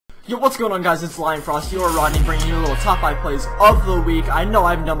Yo, what's going on, guys? It's Frosty or Rodney bringing you a little top 5 plays of the week. I know I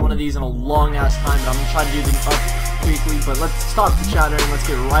haven't done one of these in a long ass time, but I'm gonna try to do them up weekly. But let's stop the chatter and let's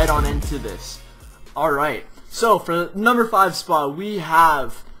get right on into this. Alright, so for the number 5 spot, we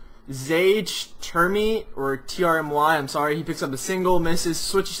have STAYY, or TRMY, I'm sorry. He picks up a single, misses,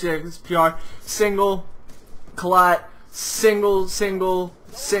 switches to PR, single, collat, single,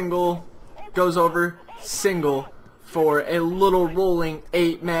 goes over, single, for a little rolling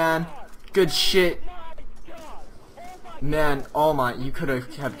 8, man. Good shit. Man, oh my, you could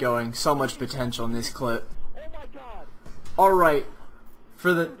have kept going. So much potential in this clip. Alright,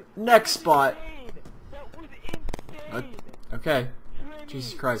 for the next spot. Okay.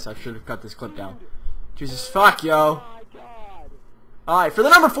 Jesus Christ, I should have cut this clip down. Jesus fuck, yo. Alright, for the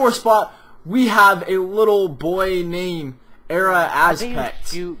number 4 spot, we have a little boy named Aspect.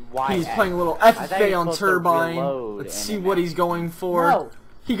 He's playing a little FFA on Turbine. Let's see what he's going for. No.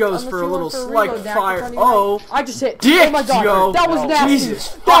 He goes for a little select fire. Oh, I just hit. Dick, oh my god, yo. that was nasty. Jesus,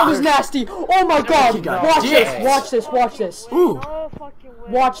 that was nasty. Oh my god, watch dick. this, watch this, watch this. Ooh.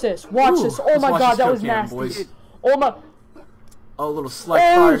 Watch this, watch Ooh. this. Oh my god, that was nasty. Boys. Oh my. Oh, a little select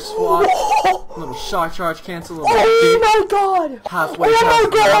fire swap. A little shock charge cancel. A little oh dick. my god. Halfway oh my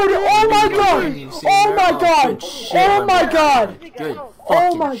god. Oh my god. Oh my god. Oh my god. Good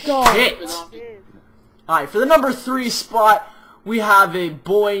Oh my god. shit. Alright, for the number 3 spot, we have a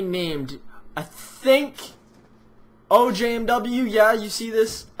boy named, I think, OJMW. Yeah, you see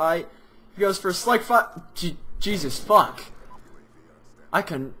this? Alright, he goes for a select fire. Jesus fuck. I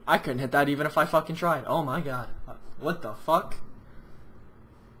couldn't hit that even if I fucking tried. Oh my god. What the fuck?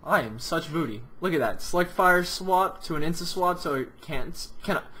 I am such booty. Look at that. Select fire swap to an insta swap so it can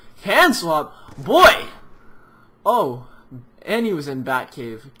swap. Boy! Oh, and he was in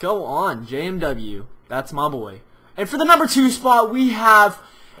Batcave. Go on, JMW. That's my boy. And for the number 2 spot, we have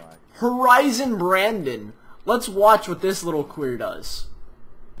Horizon Brandon. Let's watch what this little queer does.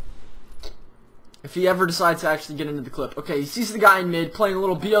 If he ever decides to actually get into the clip. Okay, he sees the guy in mid playing a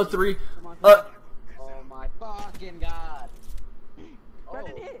little BO3. Oh my fucking god. Oh.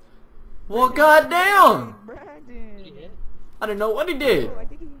 Well, goddamn! I don't know what he did.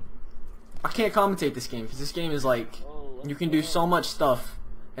 I can't commentate this game because this game is like, you can do so much stuff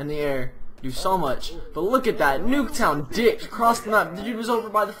in the air, do so much. But look at that, Nuketown dick across the map. The dude was over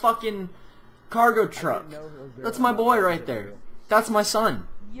by the fucking cargo truck. That's my boy right there. That's my son.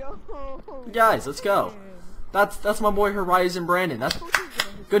 Guys, let's go. That's my boy Horizon Brandon. That's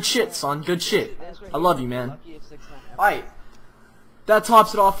good shit, son. Good shit. I love you, man. Alright. That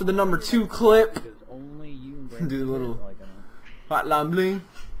tops it off for the number 2 clip. Do a little hotline bling.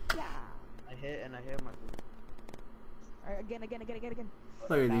 I hit my. Again. Look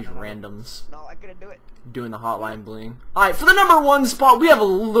at these randoms. No, I couldn't do it. Doing the hotline bling. Alright, for the number 1 spot, we have a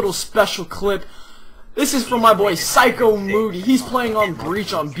little special clip. This is from my boy Psycho Moody. He's playing on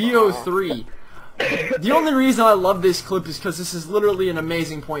Breach on BO3. The only reason I love this clip is because this is literally an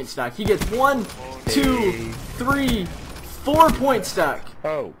amazing point stack. He gets 1, 2, 3, 4 point stack.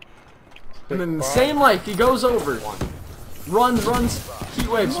 Oh. And then the same life, he goes over. Runs, heat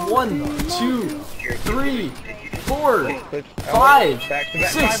waves. 1, 2, 3, 4, 5,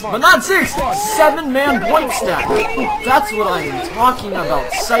 6, but not 6, 7-man point stack. That's what I am talking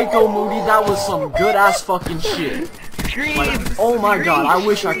about. Psycho Moody, that was some good ass fucking shit. Like, oh my god, I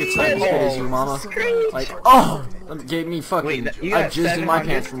wish I could type as good as you, mama. Like, oh, that gave me fucking, I jizzed in my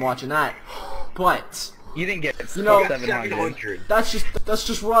pants from watching that. But, you didn't get, you know, 700. that's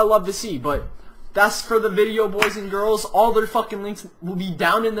just what I love to see. But that's for the video, boys and girls. All their fucking links will be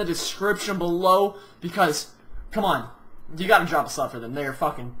down in the description below because, come on, you gotta drop a sub for them. They are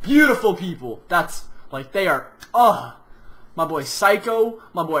fucking beautiful people. That's, like, they are, my boy Psycho,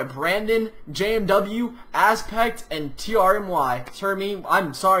 my boy Brandon, JMW, Aspect, and TRMY. Termy,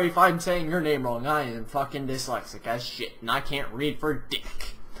 I'm sorry if I'm saying your name wrong. I am fucking dyslexic as shit, and I can't read for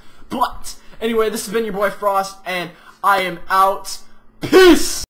dick. But, anyway, this has been your boy Frost, and I am out. Peace!